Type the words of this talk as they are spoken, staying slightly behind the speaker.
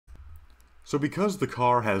So because the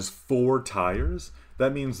car has 4 tires,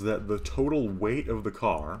 that means that the total weight of the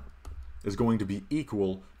car is going to be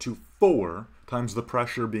equal to 4 times the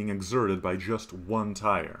pressure being exerted by just 1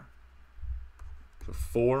 tire. So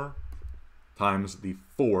 4 times the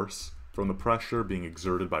force from the pressure being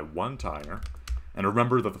exerted by 1 tire. And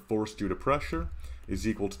remember that the force due to pressure is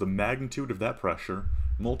equal to the magnitude of that pressure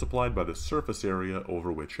multiplied by the surface area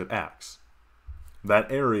over which it acts.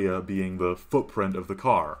 That area being the footprint of the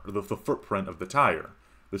car, or the footprint of the tire,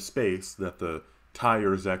 the space that the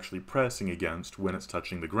tire is actually pressing against when it's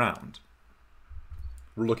touching the ground.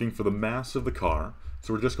 We're looking for the mass of the car,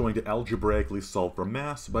 so we're just going to algebraically solve for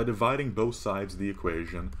mass by dividing both sides of the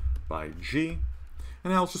equation by g,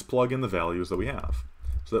 and now let's just plug in the values that we have.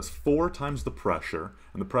 So that's 4 times the pressure,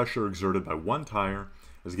 and the pressure exerted by 1 tire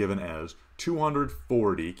is given as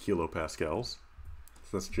 240 kilopascals. So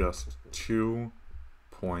that's just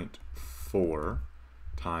 2.4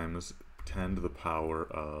 times 10 to the power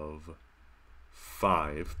of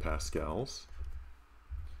 5 pascals.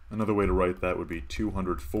 Another way to write that would be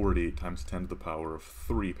 240 times 10 to the power of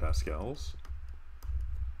 3 pascals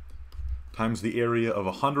times the area of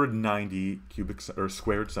 190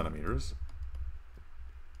 squared centimeters.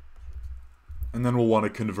 And then we'll want to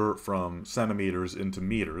convert from centimeters into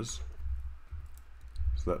meters.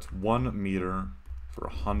 So that's 1 meter for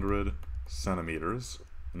 100 centimeters,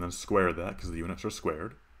 and then square that because the units are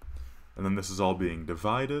squared. And then this is all being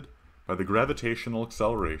divided by the gravitational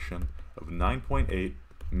acceleration of 9.8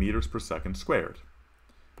 meters per second squared.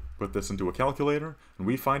 Put this into a calculator, and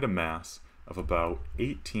we find a mass of about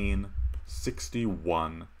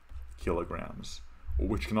 1861 kilograms,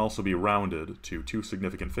 which can also be rounded to 2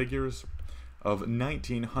 significant figures of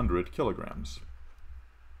 1900 kilograms.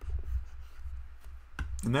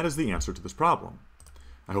 And that is the answer to this problem.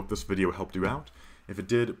 I hope this video helped you out. If it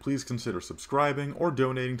did, please consider subscribing or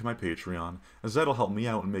donating to my Patreon, as that'll help me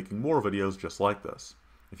out in making more videos just like this.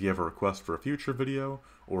 If you have a request for a future video,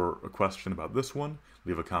 or a question about this one,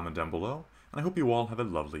 leave a comment down below, and I hope you all have a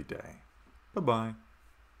lovely day. Bye-bye.